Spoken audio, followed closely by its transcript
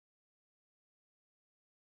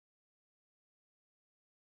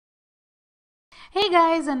Hey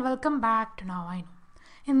guys, and welcome back to Now I Know.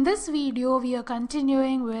 In this video we are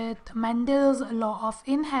continuing with Mendel's law of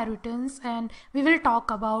inheritance, and we will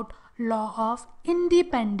talk about law of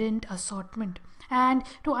independent assortment. And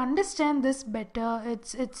to understand this better,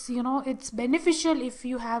 it's beneficial if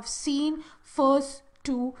you have seen first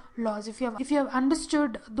two laws. If you have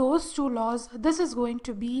understood those two laws, this is going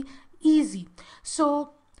to be easy.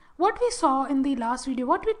 So what we saw in the last video,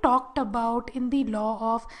 what we talked about in the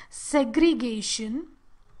law of segregation,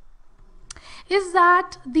 is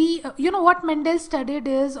that what Mendel studied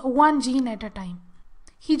is one gene at a time.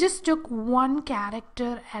 He just took one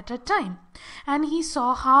character at a time, and he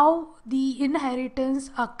saw how the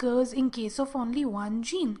inheritance occurs in case of only one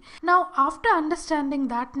gene. Now, after understanding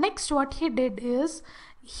that, next what he did is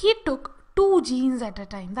he took two genes at a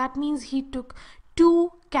time. That means he took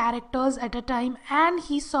two characters at a time, and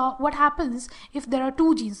he saw what happens if there are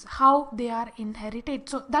two genes, how they are inherited.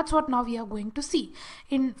 So that's what now we are going to see.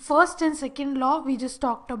 In first and second law, we just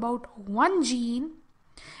talked about one gene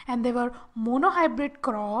and they were monohybrid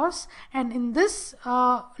cross, and in this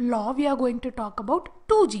law we are going to talk about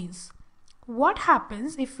two genes. What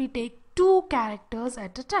happens if we take two characters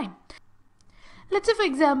at a time? Let's say, for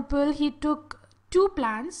example, he took two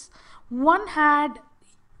plants. One had,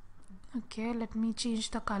 okay, let me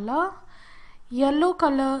change the color, yellow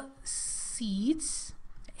color seeds,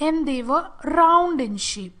 and they were round in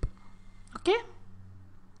shape. Okay,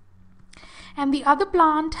 and the other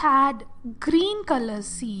plant had green color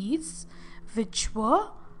seeds which were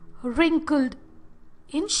wrinkled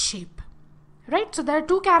in shape, right? So there are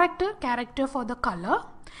two character for the color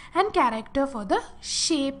and character for the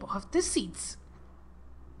shape of the seeds.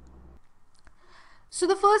 So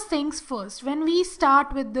the first things first, when we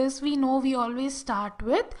start with this, we know we always start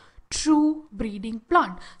with true breeding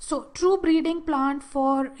plant. So true breeding plant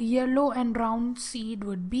for yellow and round seed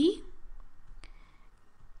would be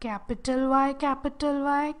capital Y, capital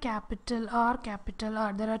Y, capital R, capital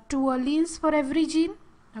R. There are two alleles for every gene,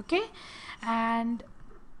 okay? And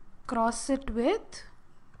cross it with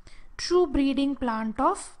true breeding plant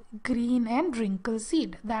of green and wrinkle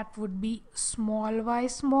seed. That would be small y,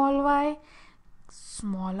 small y,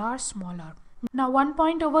 small r, small r. Now one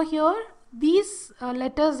point over here, these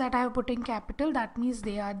letters that I have put in capital, that means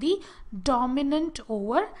they are the dominant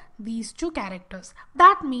over these two characters.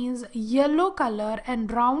 That means yellow color and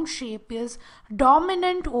round shape is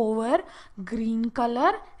dominant over green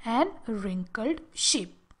color and wrinkled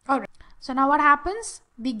shape. Alright, so now what happens?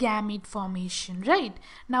 The gamete formation, right?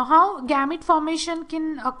 Now how gamete formation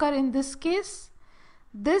can occur in this case?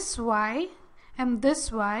 This Y and this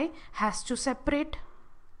Y has to separate,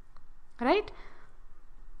 right?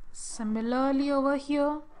 Similarly over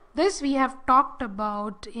here, this we have talked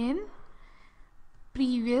about in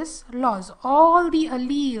previous laws. All the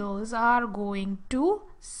alleles are going to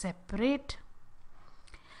separate.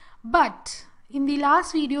 But in the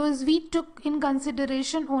last videos, we took in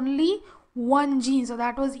consideration only one gene, so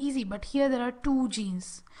that was easy. But here there are two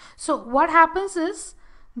genes. So what happens is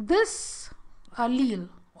this allele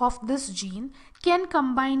of this gene can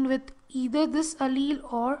combine with either this allele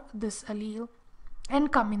or this allele and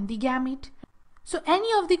come in the gamete. So any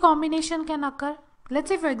of the combination can occur. Let's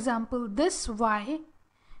say, for example, this Y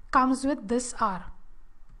comes with this R,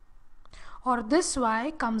 or this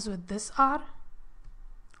Y comes with this R,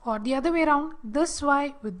 or the other way around, this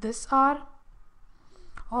Y with this R,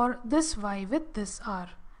 or this Y with this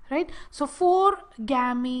R, right? So four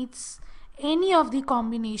gametes, any of the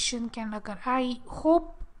combination can occur. I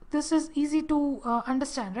hope this is easy to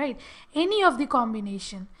understand, right? Any of the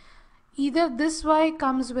combination. Either this Y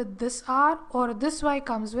comes with this R or this Y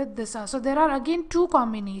comes with this R. So there are again two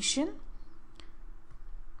combination,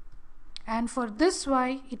 and for this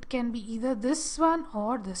Y it can be either this one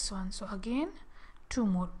or this one. So again two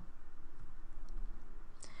more.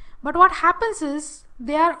 But what happens is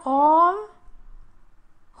they are all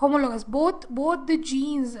homologous. Both the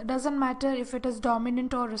genes, doesn't matter if it is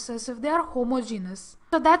dominant or recessive, they are homogeneous.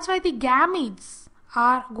 So that's why the gametes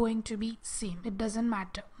are going to be same. It doesn't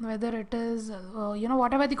matter whether it is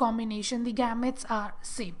whatever the combination, the gametes are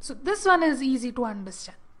same. So this one is easy to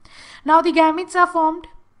understand. Now the gametes are formed.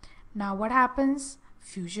 Now what happens?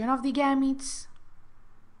 Fusion of the gametes.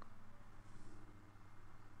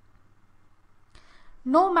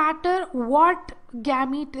 No matter what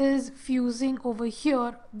gamete is fusing over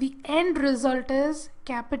here, the end result is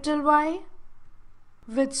capital Y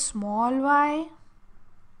with small y,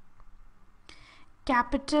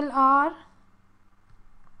 capital R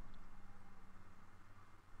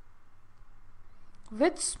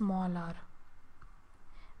with small r,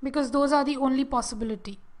 because those are the only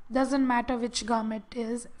possibility. doesn't matter which gamete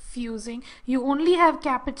is fusing, you only have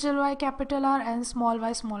capital Y capital R and small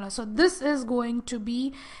y small r. So this is going to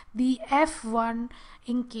be the F1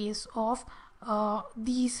 in case of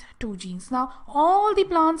these two genes. Now all the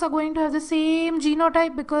plants are going to have the same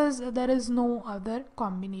genotype because there is no other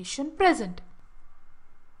combination present.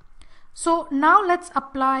 So now let's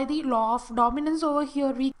apply the law of dominance over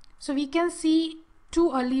here. So we can see two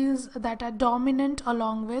alleles that are dominant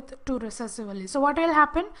along with two recessive alleles. So what will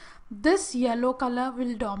happen? This yellow color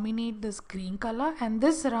will dominate this green color and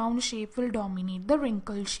this round shape will dominate the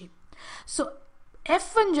wrinkled shape. So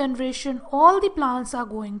F1 generation, all the plants are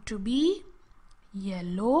going to be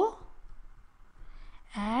yellow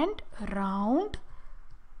and round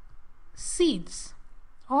seeds.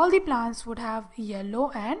 All the plants would have yellow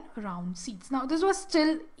and round seeds. Now this was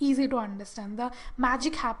still easy to understand. The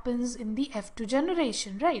magic happens in the F2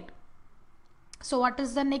 generation, right? So what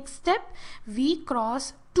is the next step? We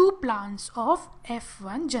cross two plants of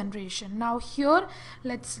F1 generation. Now here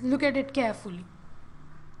let's look at it carefully.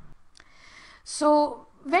 So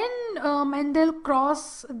when Mendel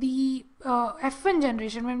crossed the F1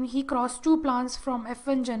 generation, when he crossed two plants from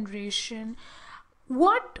F1 generation,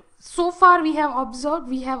 what so far we have observed,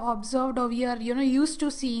 or we are used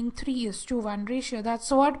to seeing 3:1 ratio.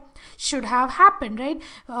 That's what should have happened, right?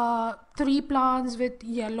 3 plants with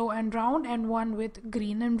yellow and round and 1 with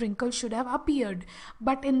green and wrinkle should have appeared.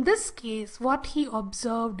 But in this case, what he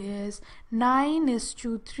observed is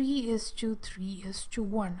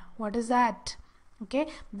 9:3:3:1. What is that? Okay,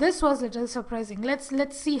 this was a little surprising.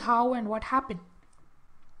 Let's see how and what happened.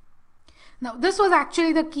 Now this was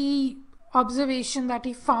actually the key observation that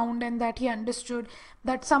he found and that he understood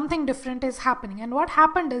that something different is happening. And what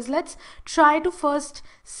happened is, let's try to first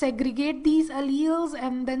segregate these alleles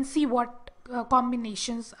and then see what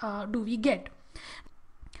combinations do we get.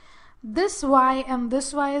 This Y and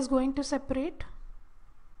this Y is going to separate,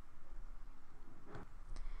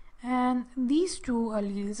 and these two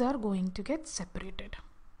alleles are going to get separated.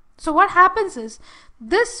 So what happens is,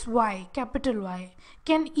 this Y, capital Y,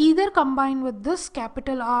 can either combine with this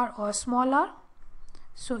capital R or small r.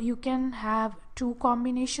 So you can have two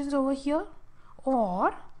combinations over here,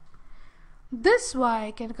 or this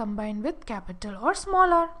Y can combine with capital or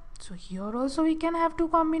small r. So here also we can have two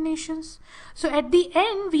combinations. So at the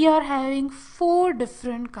end we are having 4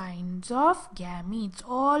 different kinds of gametes.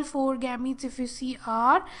 All 4 gametes, if you see,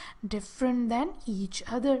 are different than each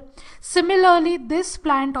other. Similarly, this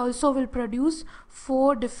plant also will produce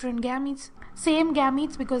 4 different gametes. Same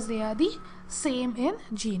gametes because they are the same in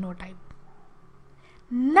genotype.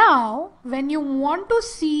 Now when you want to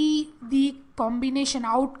see the combination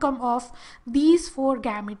outcome of these 4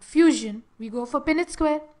 gamete fusion, we go for Punnett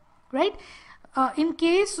square, right? In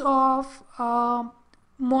case of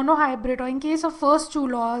monohybrid, or in case of first 2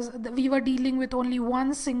 laws, we were dealing with only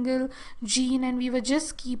one single gene and we were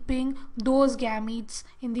just keeping those gametes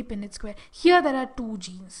in the Punnett square. Here there are 2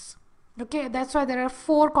 genes. Okay, that's why there are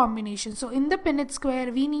 4 combinations. So in the Punnett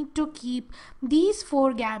square we need to keep these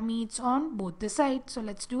 4 gametes on both the sides. So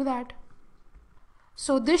let's do that.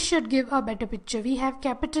 So this should give a better picture. We have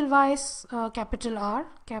capital Y, capital R,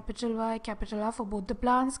 capital Y, capital R for both the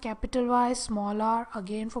plants, capital Y, small r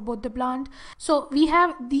again for both the plant. So we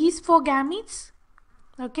have these 4 gametes,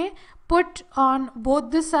 okay, put on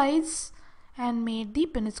both the sides and made the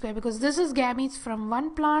Punnett square, because this is gametes from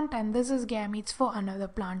one plant and this is gametes for another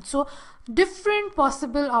plant. So different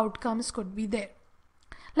possible outcomes could be there.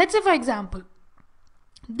 Let's say, for example,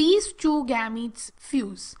 these 2 gametes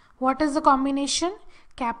fuse. What is the combination?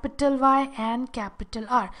 Capital Y and capital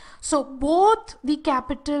R. So both the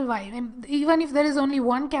capital Y, and even if there is only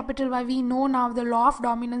one capital Y, we know now the law of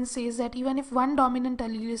dominance says that even if one dominant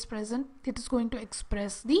allele is present, it is going to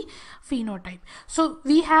express the phenotype. So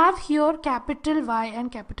we have here capital Y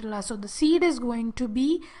and capital R. So the seed is going to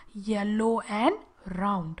be yellow and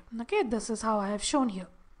round. Okay, this is how I have shown here.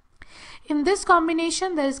 In this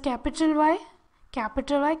combination there is capital Y,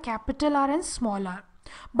 capital Y, capital R and small r.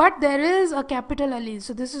 But there is a capital allele,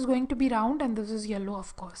 so this is going to be round and this is yellow,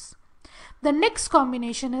 of course. The next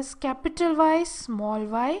combination is capital Y, small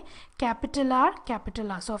y, capital R,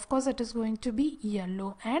 capital R. So of course it is going to be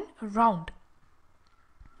yellow and round.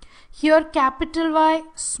 Here capital Y,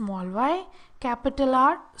 small y, capital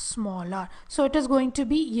R, small r. So it is going to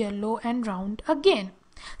be yellow and round again.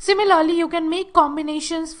 Similarly, you can make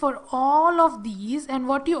combinations for all of these, and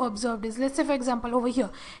what you observed is, let's say for example over here,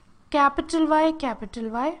 capital Y,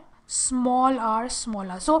 small r, small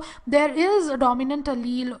r. So there is a dominant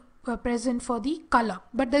allele present for the color,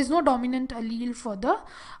 but there is no dominant allele for the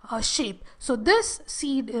shape. So this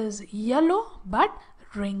seed is yellow but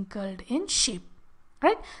wrinkled in shape.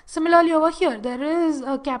 right? Similarly over here there is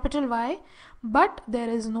a capital Y but there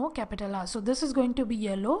is no capital R, so this is going to be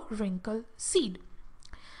yellow wrinkle seed.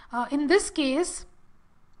 In this case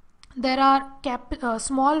there are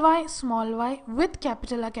small y with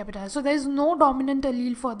capital R, capital R. So there is no dominant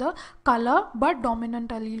allele for the color, but dominant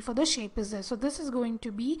allele for the shape is there. So this is going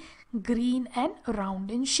to be green and round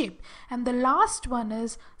in shape. And the last one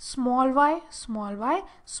is small y, small r,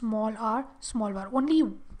 small r.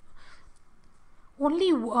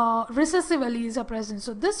 Only recessive alleles are present.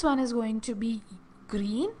 So this one is going to be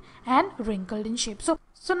green and wrinkled in shape. So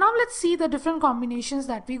now let's see the different combinations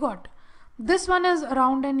that we got. This one is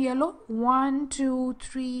round and yellow. 1, 2,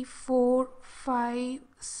 3, 4, 5,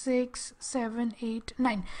 6, 7, 8,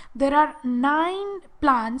 9. There are 9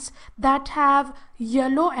 plants that have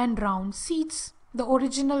yellow and round seeds. The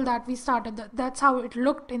original that we started, that's how it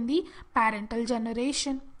looked in the parental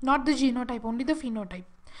generation. Not the genotype, only the phenotype.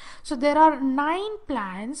 So there are 9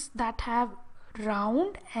 plants that have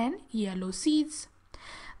round and yellow seeds.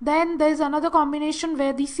 Then there is another combination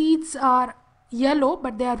where the seeds are yellow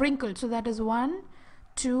but they are wrinkled, so that is 1,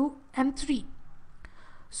 2 and 3.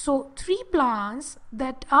 So 3 plants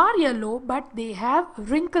that are yellow but they have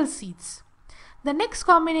wrinkled seeds. The next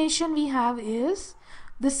combination we have is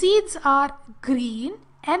the seeds are green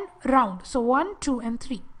and round, so 1, 2 and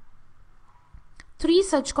 3. 3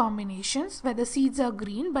 such combinations where the seeds are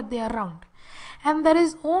green but they are round. And there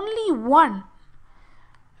is only one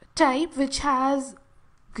type which has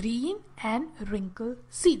green and wrinkled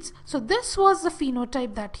seeds. So this was the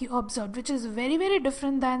phenotype that he observed, which is very, very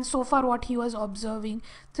different than so far what he was observing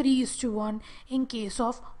 3:1 in case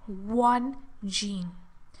of one gene.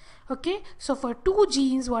 Okay, so for 2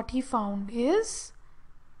 genes what he found is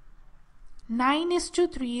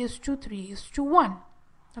 9:3:3:1.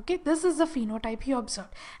 Okay, this is the phenotype he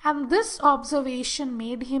observed, and this observation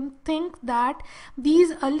made him think that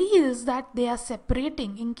these alleles that they are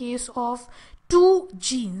separating in case of 2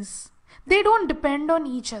 genes, they don't depend on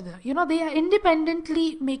each other. You know, they are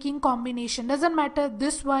independently making combination. Doesn't matter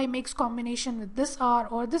this Y makes combination with this R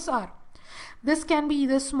or this R. This can be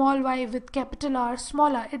either small y with capital R,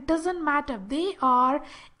 small r. It doesn't matter. They are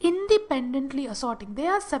independently assorting. They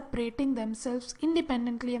are separating themselves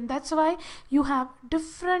independently, and that's why you have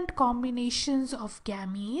different combinations of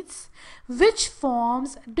gametes which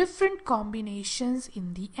forms different combinations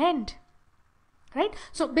in the end. Right?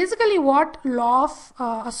 So basically what law of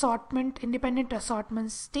assortment, independent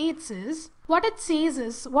assortment states is, what it says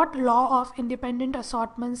is, what law of independent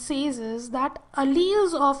assortment says is that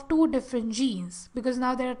alleles of 2 different genes, because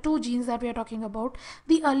now there are 2 genes that we are talking about,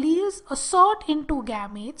 the alleles assort into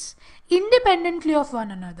gametes independently of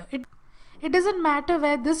one another. It doesn't matter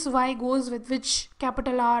where this Y goes with which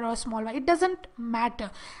capital R or small y. It doesn't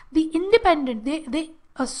matter. The independent, they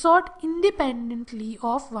assort independently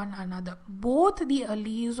of one another. Both the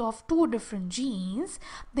alleles of 2 different genes,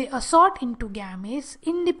 they assort into gametes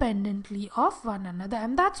independently of one another,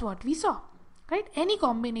 and that's what we saw. Right? Any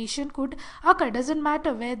combination could occur. Doesn't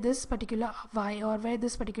matter where this particular Y or where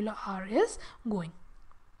this particular R is going.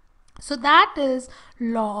 So that is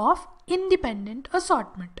law of independent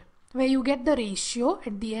assortment, where you get the ratio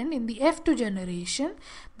at the end in the F2 generation.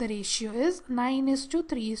 The ratio is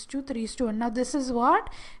 9:3:3:1. Now this is what?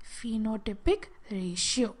 Phenotypic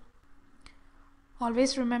ratio.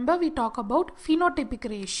 Always remember, we talk about phenotypic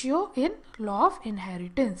ratio in law of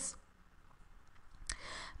inheritance.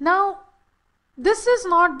 Now this is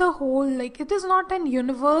not the whole, like it is not an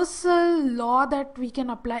universal law that we can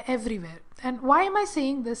apply everywhere. And why am I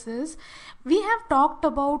saying this is, we have talked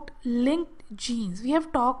about linked genes. We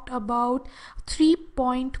have talked about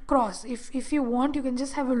 3-point cross. If you want, you can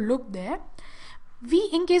just have a look there.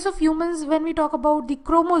 In case of humans, when we talk about the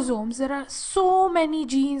chromosomes, there are so many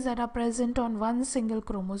genes that are present on one single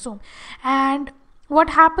chromosome. And what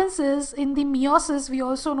happens is, in the meiosis, we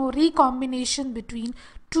also know recombination between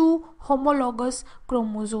 2 homologous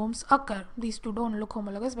chromosomes occur. These 2 don't look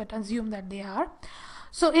homologous, but assume that they are.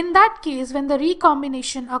 So in that case, when the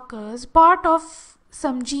recombination occurs, part of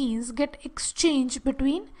some genes get exchanged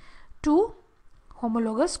between 2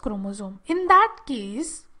 homologous chromosomes. In that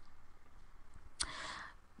case,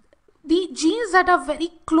 the genes that are very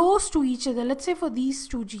close to each other, let's say for these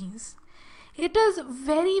 2 genes, it is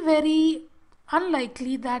very, very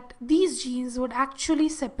unlikely that these genes would actually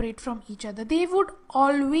separate from each other. They would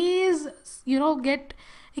always, you know, get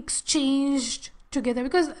exchanged together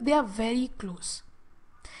because they are very close.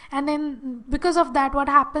 And then because of that, what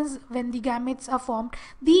happens when the gametes are formed,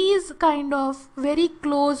 these kind of very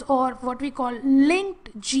close, or what we call linked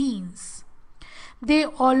genes, they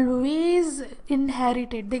always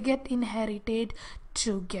get inherited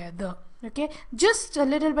together. Okay, just a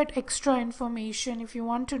little bit extra information. If you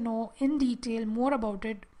want to know in detail more about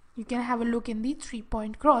it, you can have a look in the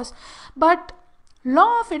 3-point cross. But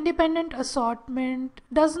law of independent assortment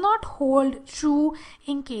does not hold true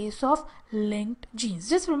in case of linked genes.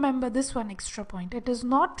 Just remember this one extra point. It is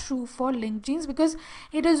not true for linked genes because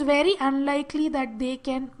it is very unlikely that they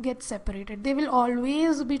can get separated. They will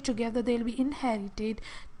always be together. They will be inherited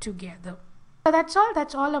together. So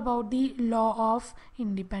that's all about the law of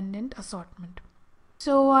independent assortment.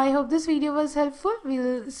 So I hope this video was helpful.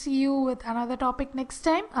 We'll see you with another topic next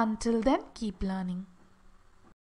time. Until then, keep learning.